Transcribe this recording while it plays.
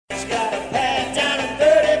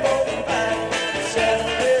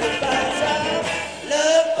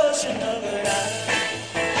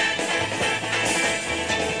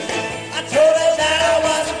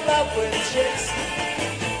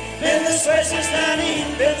just not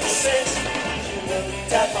even been for sex. She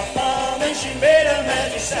looked at my palm and she made a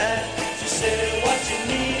magic sign. She said, what you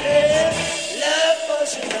need is love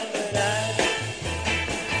potion number 9.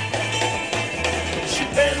 She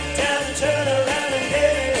bent down and turned around and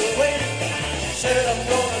gave it away. She said, I'm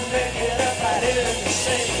gonna make it up right here in the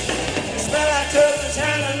sink. It smelled like turpentine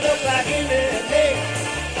hand and looked like Indian hay.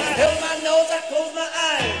 I held my nose, I closed my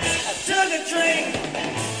eyes, I took a drink.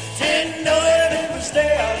 Didn't know it was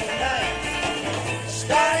there all night.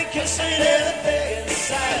 Started kissing everything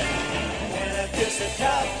inside. When I kissed the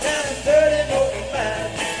top down and 30 over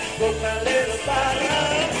mine, broke my little bottle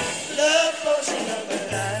of love potion number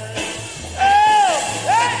 9. Oh,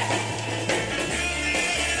 hey!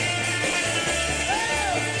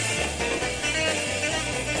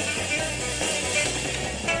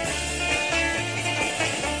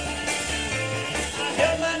 I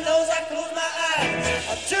held my nose, I closed my eyes,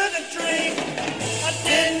 I took a drink. I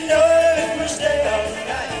didn't know it was there all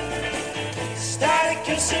night. Started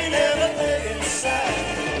kissing everything inside.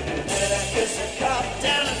 When I kissed the cop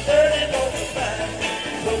down a 30 over mine,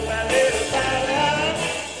 broke my little bottle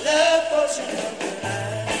of love potion number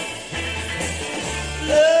 9.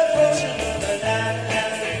 Love potion number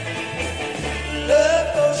 9. Love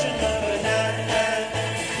potion number 9.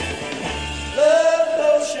 Love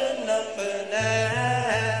potion number 9.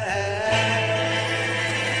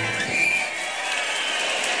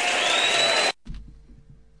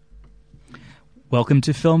 Welcome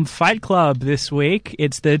to Film Fight Club this week.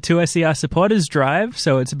 It's the 2SER Supporters Drive,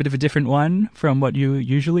 so it's a bit of a different one from what you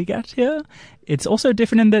usually get here. It's also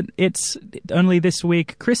different in that it's only this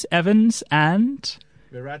week Chris Evans and...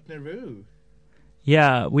 Virat Nehru.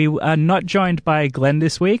 Yeah, we are not joined by Glenn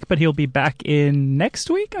this week, but he'll be back in next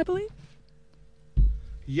week, I believe.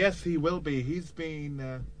 Yes, he will be. He's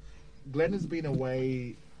been... Glenn has been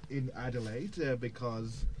away in Adelaide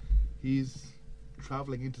because he's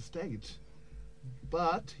travelling interstate.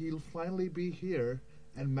 But he'll finally be here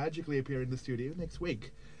and magically appear in the studio next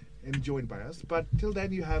week and joined by us. But till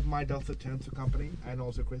then, you have my dulcet tones for company and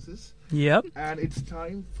also Chris's. Yep. And it's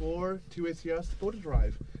time for 2SER Supporter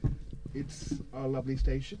Drive. It's a lovely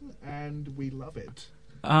station and we love it.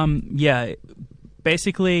 Yeah,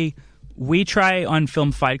 basically, we try on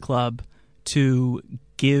Film Fight Club to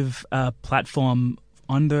give a platform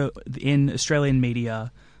in Australian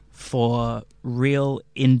media for real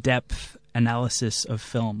in-depth analysis of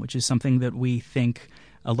film, which is something that we think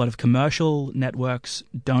a lot of commercial networks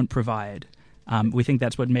don't provide. We think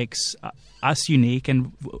that's what makes us unique,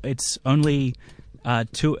 and it's only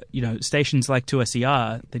stations like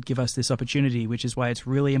 2SER that give us this opportunity, which is why it's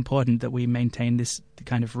really important that we maintain this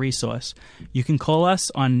kind of resource. You can call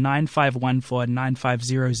us on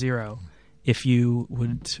 9514-9500 if you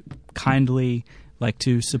would kindly like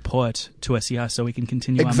to support 2SER so we can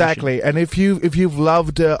continue exactly. And if you've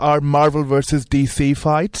loved our Marvel versus DC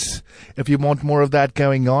fights, if you want more of that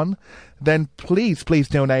going on, then please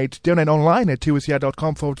donate online at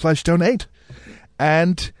 2ser.com/donate,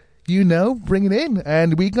 and bring it in,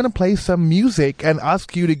 and we're going to play some music and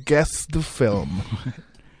ask you to guess the film.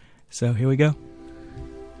 So here we go.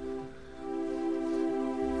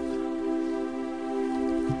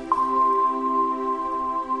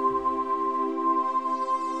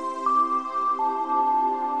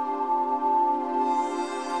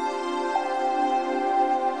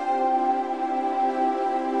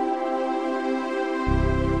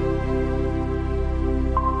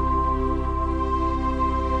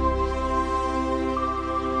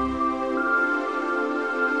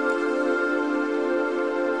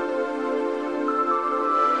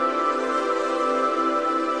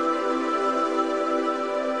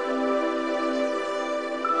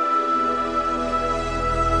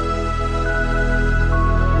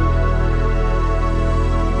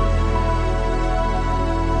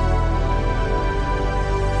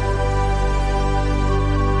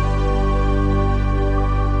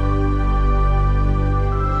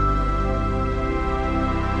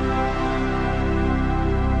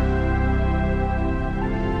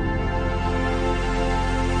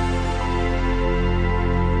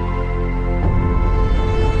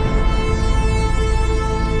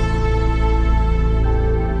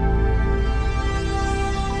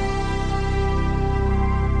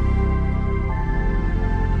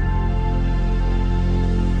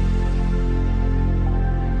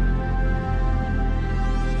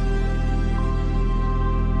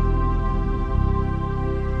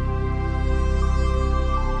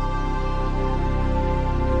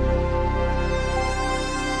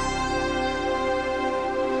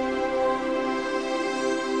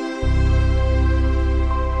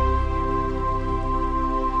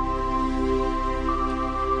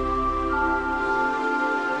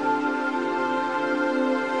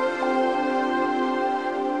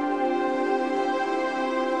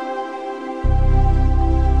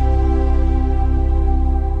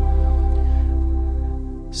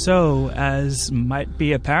 So, as might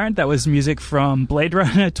be apparent, that was music from Blade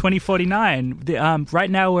Runner 2049. Right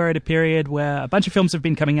now, we're at a period where a bunch of films have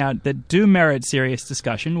been coming out that do merit serious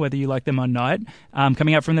discussion, whether you like them or not,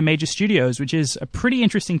 coming out from the major studios, which is a pretty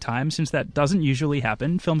interesting time since that doesn't usually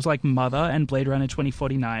happen. Films like Mother and Blade Runner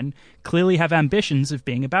 2049 clearly have ambitions of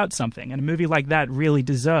being about something, and a movie like that really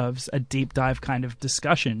deserves a deep dive kind of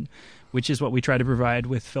discussion, which is what we try to provide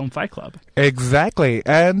with Film Fight Club. Exactly.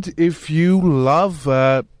 And if you love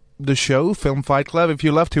the show, Film Fight Club, if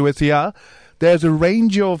you love 2SER, there's a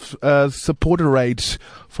range of supporter rates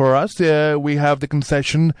for us. We have the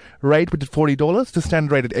concession rate, which is $40, the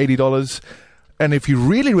standard rate at $80. And if you're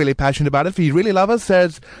really, really passionate about it, if you really love us,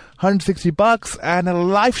 there's $160 and a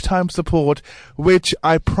lifetime support, which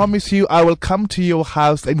I promise you I will come to your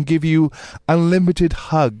house and give you unlimited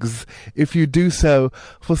hugs. If you do so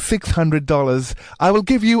for $600, I will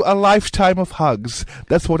give you a lifetime of hugs.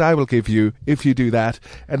 That's what I will give you if you do that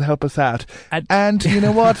and help us out. And you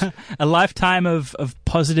know what? A lifetime of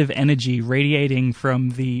positive energy radiating from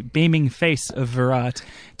the beaming face of Virat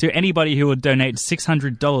to anybody who would donate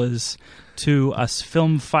 $600 to us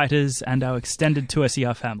film fighters and our extended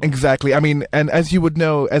 2SER family. Exactly. I mean, and as you would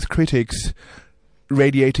know, as critics,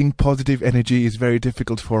 radiating positive energy is very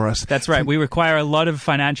difficult for us. That's right. We require a lot of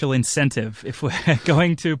financial incentive if we're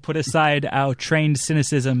going to put aside our trained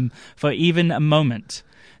cynicism for even a moment.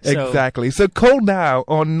 Exactly. So call now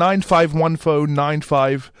on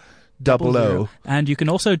 9514-9500. And you can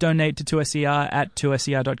also donate to 2SER at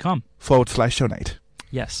 2SER.com. /donate.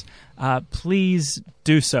 Yes. Please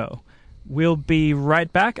do so. We'll be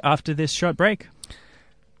right back after this short break.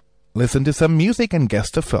 Listen to some music and guess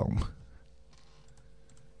the film.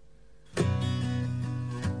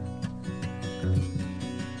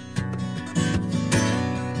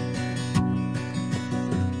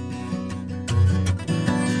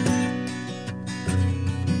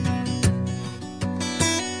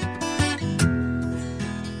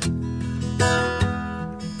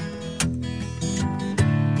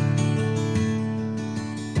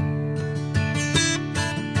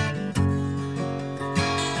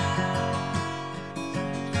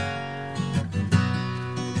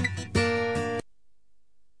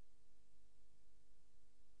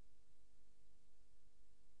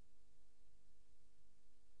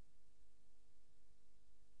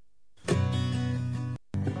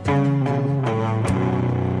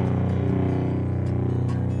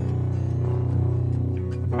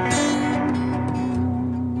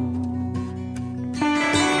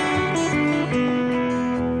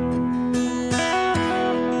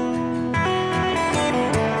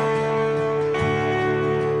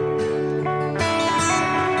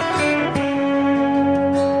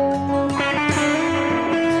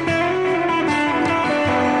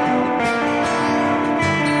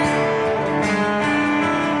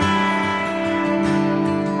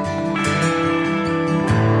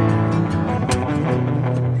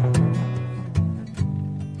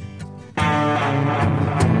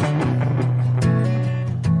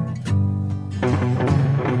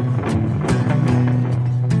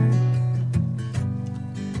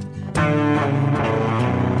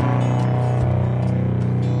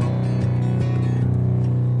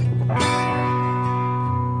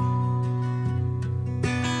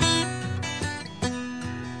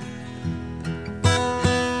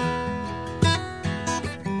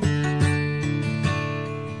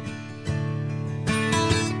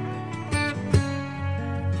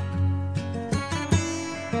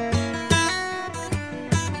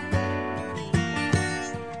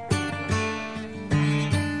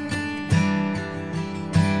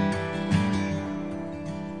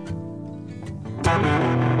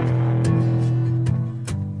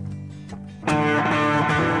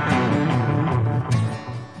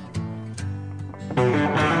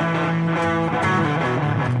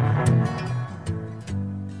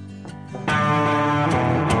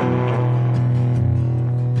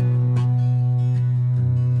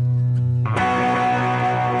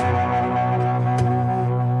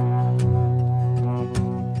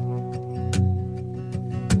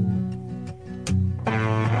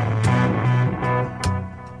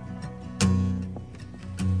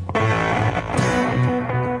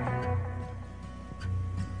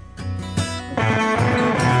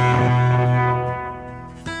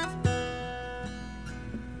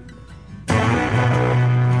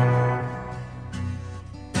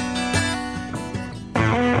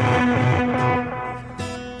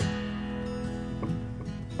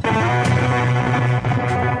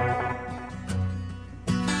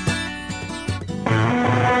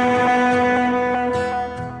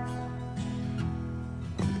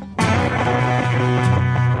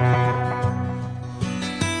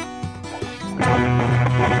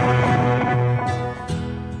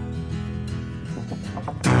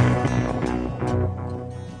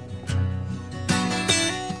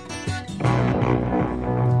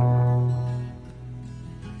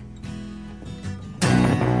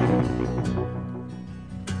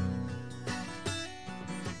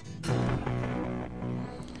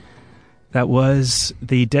 That was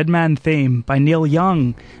the Dead Man theme by Neil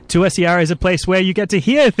Young. 2SER is a place where you get to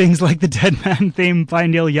hear things like the Dead Man theme by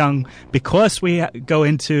Neil Young because we go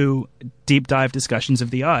into deep dive discussions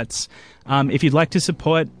of the arts. If you'd like to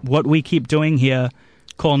support what we keep doing here,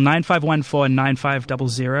 call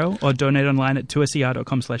 9514-9500 or donate online at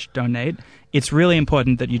 2ser.com/donate. It's really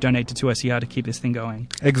important that you donate to 2SER to keep this thing going.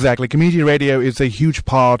 Exactly. Community radio is a huge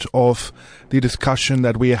part of the discussion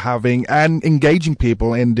that we are having and engaging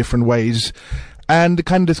people in different ways. And the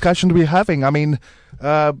kind of discussion we're having, I mean,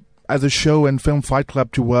 as a show and Film Fight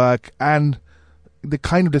Club to work, and the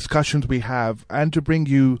kind of discussions we have, and to bring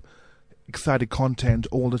you exciting content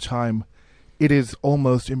all the time, it is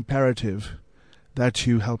almost imperative that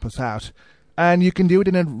you help us out. And you can do it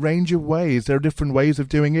in a range of ways. There are different ways of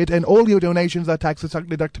doing it, and all your donations are tax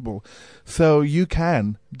deductible. So you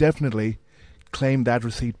can definitely claim that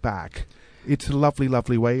receipt back. It's a lovely,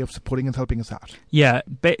 lovely way of supporting and helping us out. Yeah,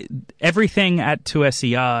 everything at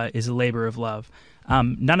 2SER is a labor of love.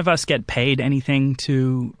 None of us get paid anything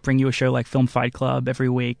to bring you a show like Film Fight Club every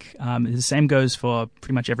week. The same goes for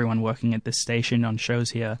pretty much everyone working at this station on shows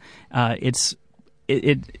here.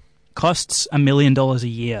 It costs $1 million a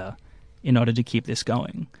year in order to keep this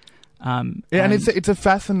going. And it's a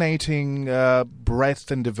fascinating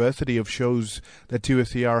breadth and diversity of shows that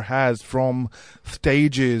 2SER has, from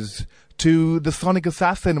Stages to The Sonic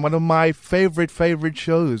Assassin, one of my favorite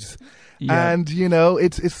shows. Yeah. And, you know,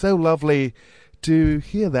 it's so lovely to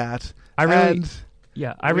hear that. I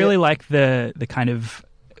really like the kind of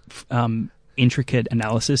intricate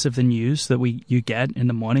analysis of the news that you get in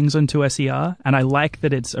the mornings on 2SER, and I like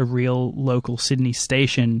that it's a real local Sydney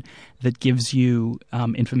station that gives you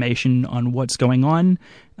information on what's going on,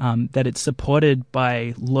 that it's supported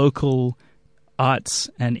by local arts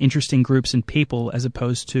and interesting groups and people as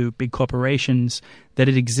opposed to big corporations, that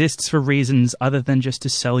it exists for reasons other than just to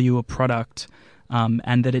sell you a product,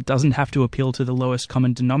 and that it doesn't have to appeal to the lowest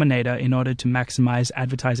common denominator in order to maximize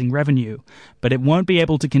advertising revenue. But it won't be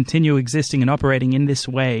able to continue existing and operating in this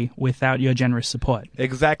way without your generous support.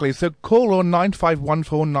 Exactly. So call on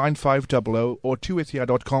 9514-9500 or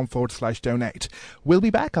 2ser.com/donate. We'll be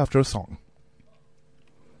back after a song.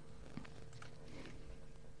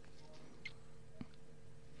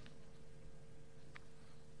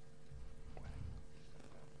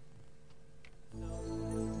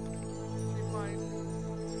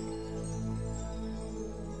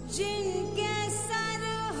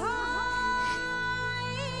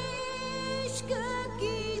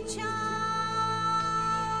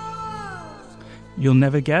 You'll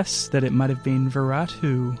never guess that it might have been Virat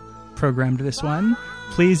who programmed this one.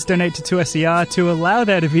 Please donate to 2SER to allow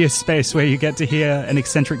there to be a space where you get to hear an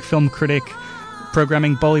eccentric film critic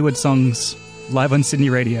programming Bollywood songs live on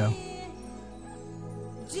Sydney radio.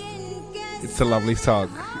 It's a lovely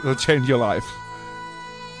song. It'll change your life.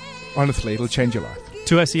 Honestly, it'll change your life.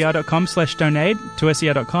 2ser.com/donate,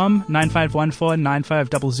 2ser.com,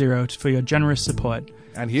 9514-9500 for your generous support.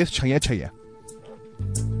 And here's Chaya Chaya.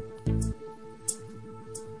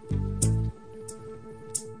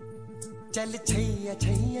 चल छैया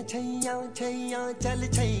छैया छैया छैया चल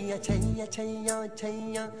छैया छैया छैया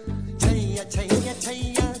छैया छैया छैया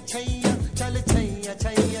छैया छैया चल छैया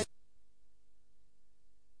छैया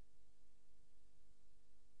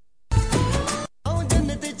ओ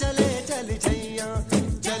जन्नत चले चल छैया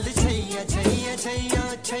छैया छैया छैया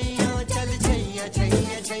चल छैया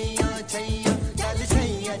छैया छैया छैया चल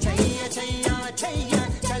छैया छैया छैया छैया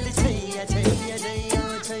चल Chaiyya Chaiyya Chaiyya Chaiyya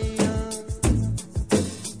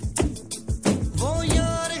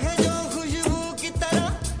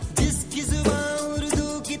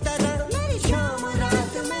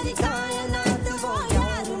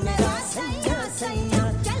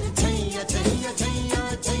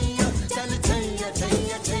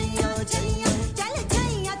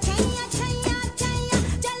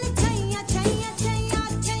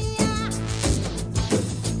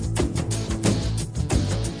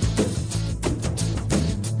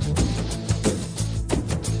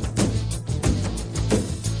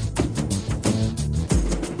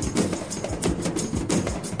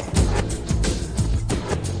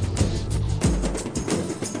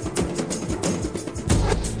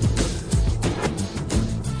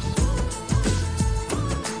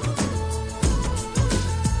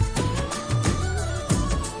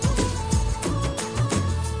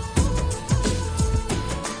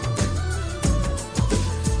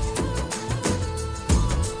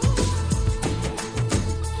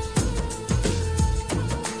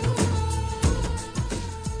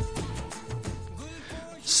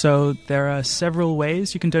So there are several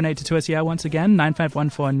ways you can donate to 2SER once again,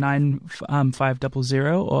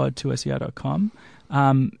 9514-9500 or 2ser.com.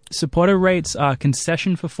 Supporter rates are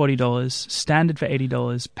concession for $40, standard for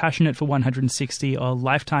 $80, passionate for $160, or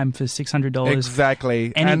lifetime for $600.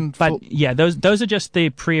 Exactly. Those are just the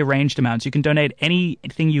pre-arranged amounts. You can donate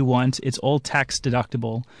anything you want. It's all tax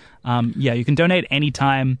deductible. You can donate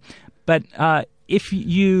anytime. But if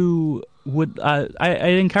you would, I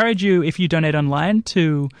encourage you, if you donate online,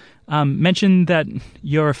 to mention that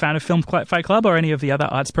you're a fan of Film Fight Club or any of the other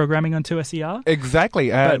arts programming on 2SER.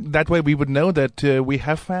 Exactly. That way we would know that we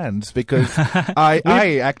have fans, because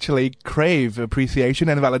I actually crave appreciation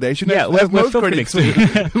and validation. Yeah, as we're most film critics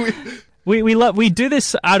critics. do. We do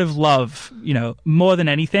this out of love, more than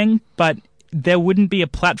anything, but there wouldn't be a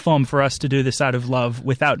platform for us to do this out of love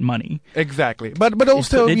without money. Exactly. But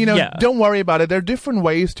also, don't worry about it. There are different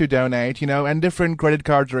ways to donate, and different credit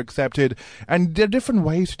cards are accepted, and there are different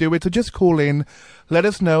ways to do it. So just call in, let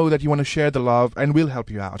us know that you want to share the love, and we'll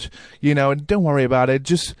help you out. And don't worry about it.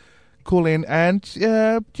 Just call in, and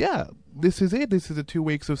this is it. This is the 2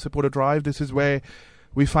 weeks of Supporter Drive. This is where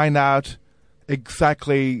we find out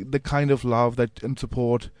exactly the kind of love and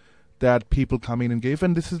support that people come in and give.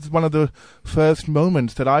 And this is one of the first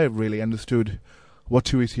moments that I have really understood what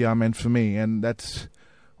 2SER meant for me, and that's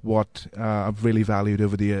what I've really valued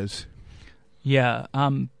over the years. Yeah,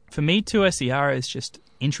 for me, 2SER is just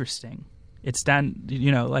interesting. There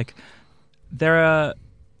are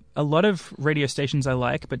a lot of radio stations I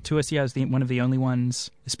like, but 2SER is one of the only ones,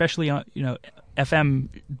 especially FM,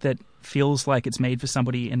 that feels like it's made for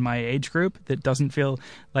somebody in my age group, that doesn't feel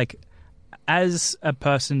like... As a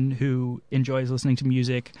person who enjoys listening to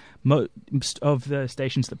music, most of the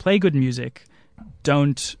stations that play good music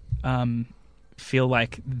don't feel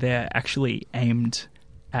like they're actually aimed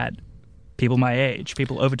at people my age,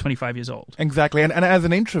 people over 25 years old. Exactly. And as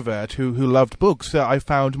an introvert who loved books, I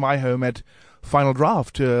found my home at Final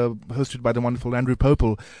Draft, hosted by the wonderful Andrew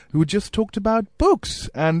Popel, who just talked about books.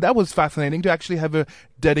 And that was fascinating, to actually have a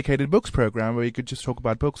dedicated books program where you could just talk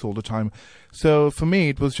about books all the time. So for me,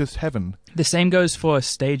 it was just heaven. The same goes for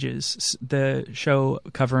Stages, the show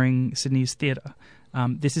covering Sydney's theatre.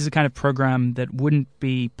 This is a kind of program that wouldn't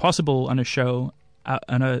be possible on a show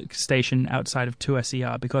on a station outside of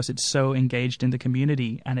 2SER, because it's so engaged in the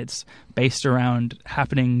community, and it's based around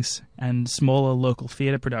happenings and smaller local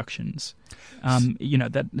theatre productions.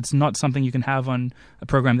 That it's not something you can have on a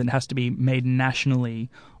program that has to be made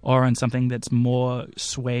nationally, or on something that's more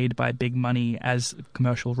swayed by big money, as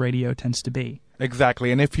commercial radio tends to be.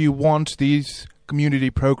 Exactly. And if you want these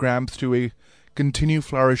community programs to continue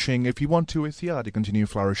flourishing, if you want 2SER to continue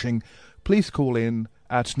flourishing, please call in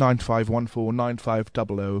at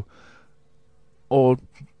 9514-9500, or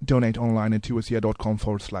donate online at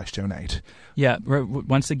 2ser.com/donate. Yeah,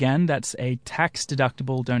 once again, that's a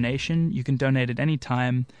tax-deductible donation. You can donate at any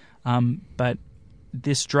time, but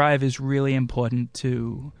this drive is really important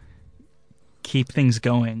to keep things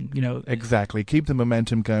going. Exactly. Keep the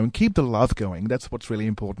momentum going. Keep the love going. That's what's really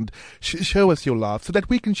important. Show us your love so that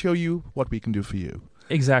we can show you what we can do for you.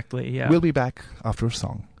 Exactly, yeah. We'll be back after a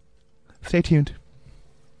song. Stay tuned.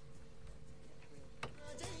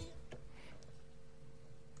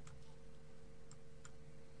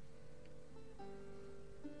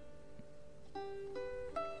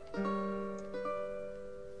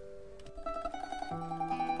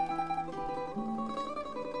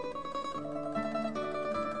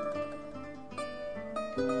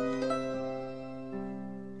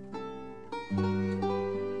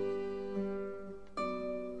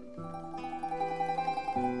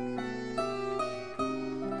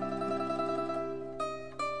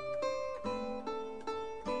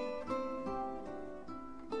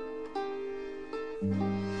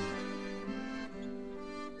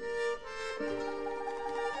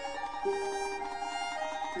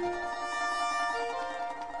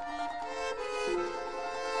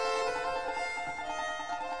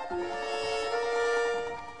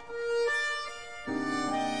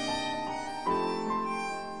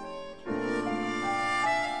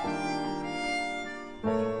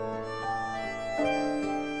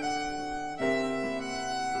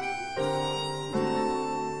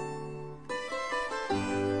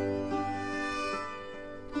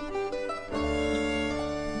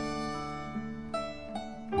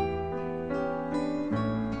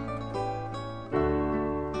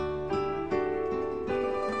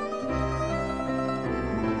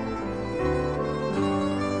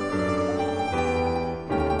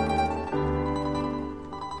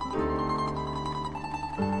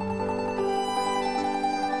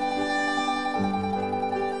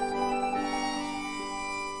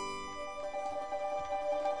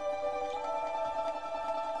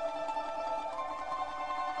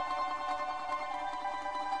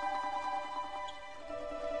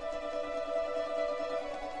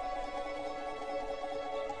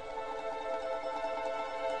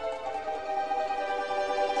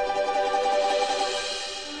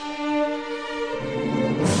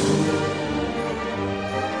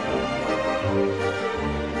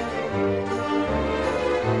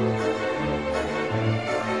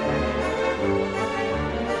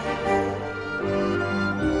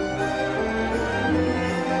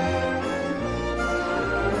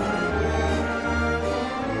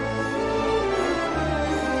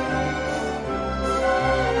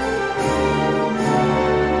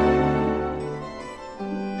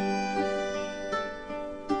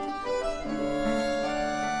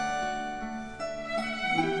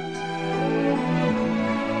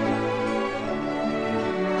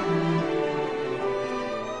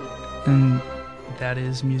 And that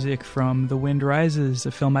is music from The Wind Rises,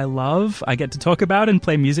 a film I love. I get to talk about and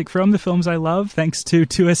play music from the films I love thanks to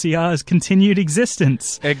 2SER's continued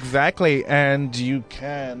existence. Exactly, and you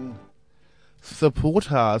can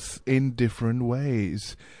support us in different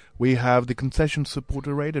ways. We have the concession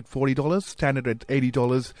supporter rate at $40, standard at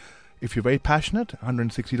 $80. If you're very passionate,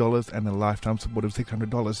 $160, and a lifetime support of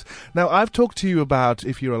 $600. Now, I've talked to you about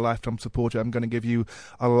if you're a lifetime supporter, I'm going to give you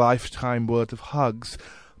a lifetime worth of hugs.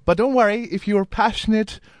 But don't worry, if you're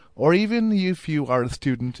passionate, or even if you are a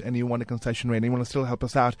student and you want a concession rate and you want to still help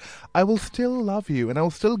us out, I will still love you and I will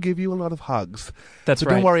still give you a lot of hugs. That's so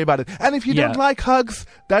right. Don't worry about it. And if you Yeah. don't like hugs,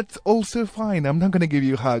 that's also fine. I'm not going to give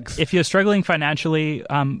you hugs. If you're struggling financially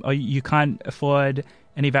or you can't afford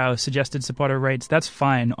any of our suggested supporter rates, that's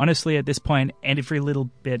fine. Honestly, at this point, every little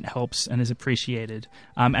bit helps and is appreciated.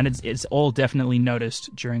 And it's all definitely noticed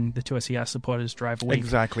during the 2SER Supporters Drive week.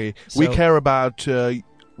 Exactly. So- We care about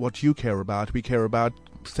what you care about. We care about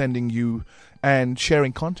sending you and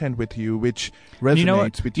sharing content with you, which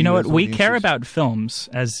resonates with you. You know what? as We care audiences. about films,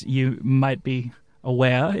 as you might be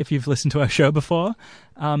aware if you've listened to our show before.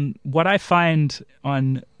 What I find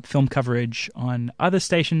on film coverage on other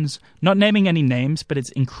stations, not naming any names, but it's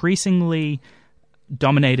increasingly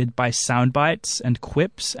dominated by sound bites and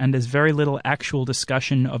quips, and there's very little actual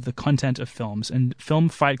discussion of the content of films. And Film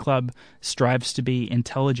Fight Club strives to be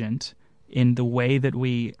intelligent in the way that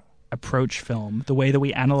we approach film, the way that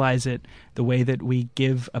we analyze it, the way that we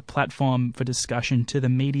give a platform for discussion to the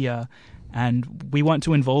media. And we want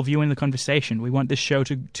to involve you in the conversation. We want this show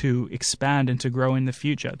to expand and to grow in the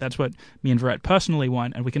future. That's what me and Virat personally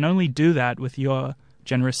want, and we can only do that with your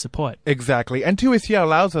generous support. Exactly. And 2SER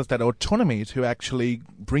allows us that autonomy to actually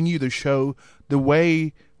bring you the show the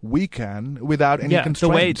way we can without any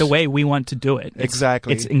constraints. the way we want to do it.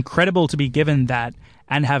 Exactly. It's incredible to be given that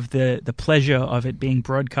and have the pleasure of it being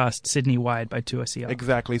broadcast Sydney-wide by 2SER.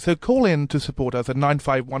 Exactly. So call in to support us at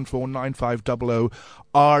 9514-9500.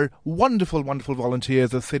 Our wonderful, wonderful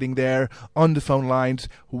volunteers are sitting there on the phone lines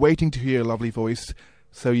waiting to hear your lovely voice.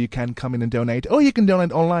 So you can come in and donate. Or you can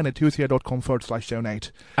donate online at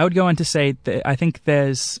 2SER.com/donate. I would go on to say that I think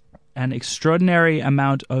there's an extraordinary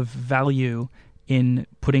amount of value in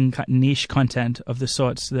putting niche content of the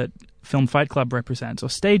sorts that Film Fight Club represents, or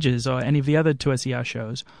Stages, or any of the other 2SER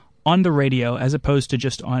shows, on the radio as opposed to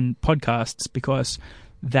just on podcasts, because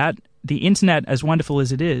that the internet, as wonderful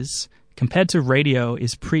as it is, compared to radio,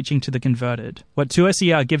 is preaching to the converted. What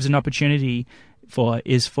 2SER gives an opportunity for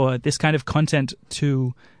is for this kind of content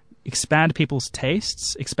to expand people's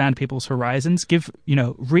tastes, expand people's horizons,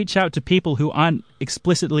 reach out to people who aren't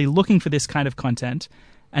explicitly looking for this kind of content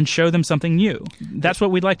and show them something new. That's what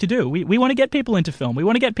we'd like to do. We want to get people into film. We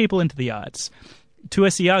want to get people into the arts.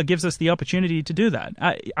 2SER gives us the opportunity to do that.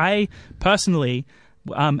 I personally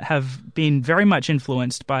have been very much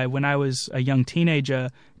influenced by when I was a young teenager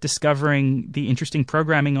discovering the interesting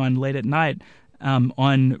programming on late at night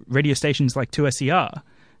on radio stations like 2SER.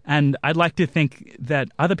 And I'd like to think that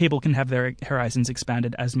other people can have their horizons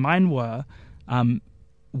expanded as mine were,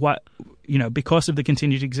 because of the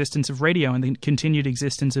continued existence of radio and the continued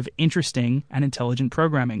existence of interesting and intelligent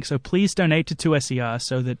programming. So please donate to 2SER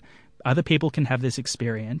so that other people can have this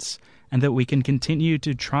experience and that we can continue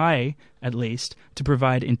to try, at least, to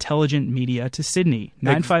provide intelligent media to Sydney.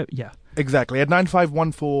 Exactly. At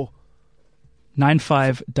 9514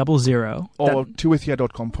 9500 or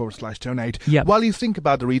 2SER.com/donate. Yep. While you think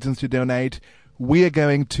about the reasons to donate, we are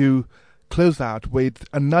going to close out with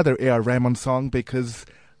another A.R. Rahman song because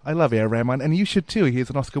I love A.R. Rahman and you should too. He's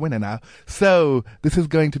an Oscar winner now. So this is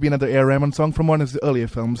going to be another A.R. Rahman song from one of his earlier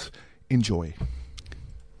films. Enjoy.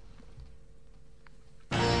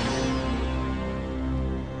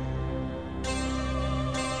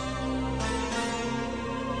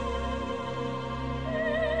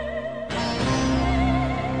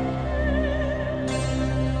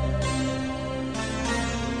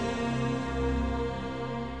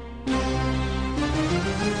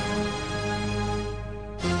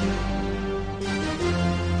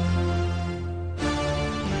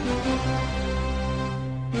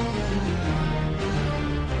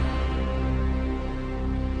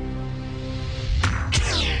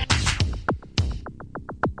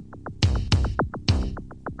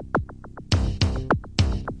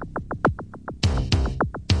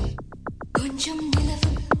 கொஞ்சம்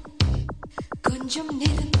நிலவு கொஞ்சம்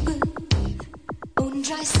நெருப்பு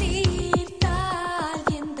ஒன்றாய் சேர்த்தால்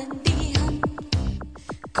எந்தன் தேகம்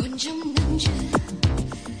கொஞ்சம் நஞ்சு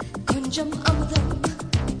கொஞ்சம் அமுதம்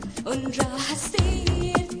ஒன்றாக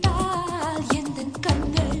சேர்த்தால் எந்தன்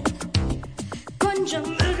கண்கள் கொஞ்சம்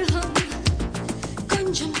மிருகம்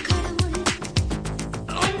கொஞ்சம் கடவுள்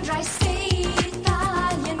ஒன்றாய்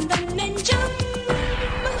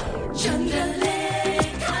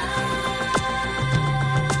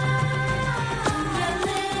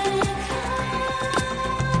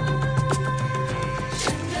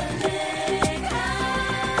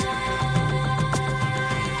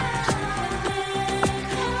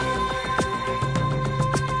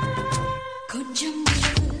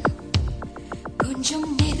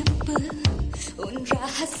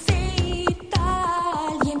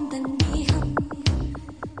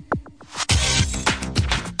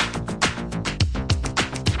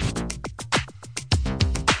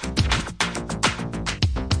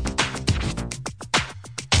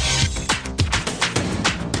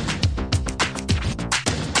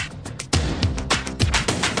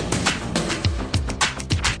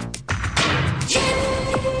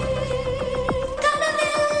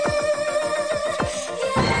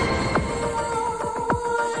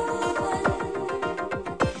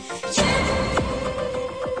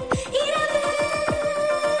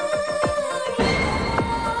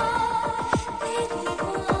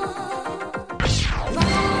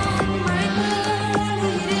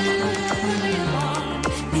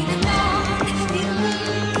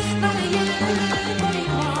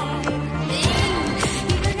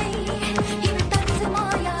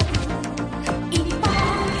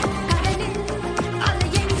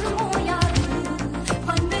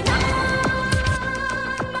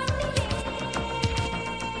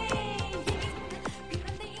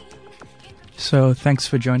So thanks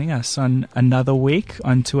for joining us on another week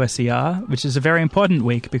on 2SER, which is a very important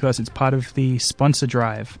week because it's part of the sponsor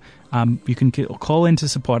drive. You can call in to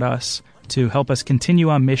support us to help us continue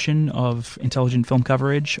our mission of intelligent film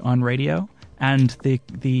coverage on radio and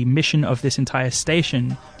the mission of this entire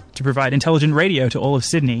station to provide intelligent radio to all of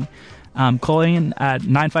Sydney. Call in at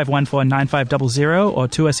 9514-9500 or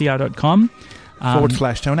 2ser.com.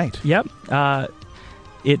 /donate. Yep.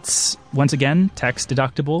 It's, once again, tax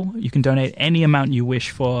deductible. You can donate any amount you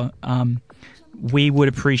wish for. We would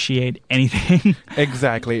appreciate anything.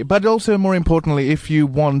 Exactly. But also, more importantly, if you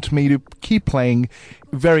want me to keep playing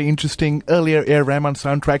very interesting earlier Air Rahman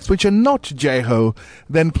soundtracks, which are not J-Ho,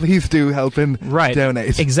 then please do help and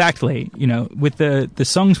donate. Exactly. You know, with the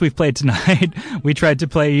songs we've played tonight, we tried to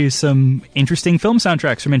play you some interesting film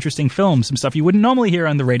soundtracks from interesting films, some stuff you wouldn't normally hear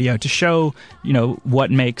on the radio to show, you know,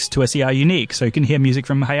 what makes 2SER unique. So you can hear music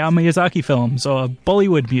from Hayao Miyazaki films or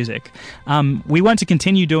Bollywood music. We want to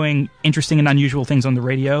continue doing interesting and unusual things on the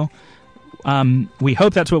radio. We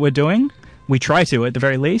hope that's what we're doing. We try to, at the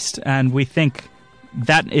very least, and we think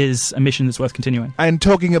that is a mission that's worth continuing. And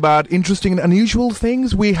talking about interesting and unusual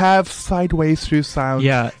things, we have Sideways Through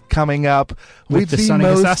Sound coming up with the Sonic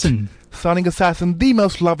Assassin. Sonic Assassin, the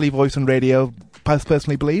most lovely voice on radio, I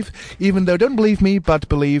personally believe. Even though, don't believe me, but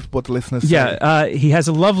believe what the listeners say. Yeah, he has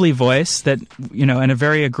a lovely voice that, you know, and a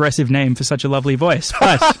very aggressive name for such a lovely voice.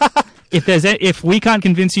 But if we can't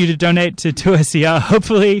convince you to donate to 2SER,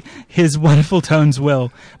 hopefully his wonderful tones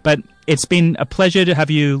will. But it's been a pleasure to have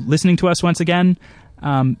you listening to us once again.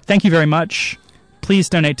 Thank you very much. Please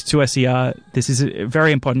donate to 2SER. This is a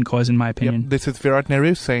very important cause, in my opinion. Yep. This is Virat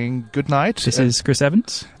Nehru saying good night. This is Chris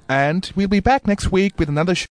Evans. And we'll be back next week with another show.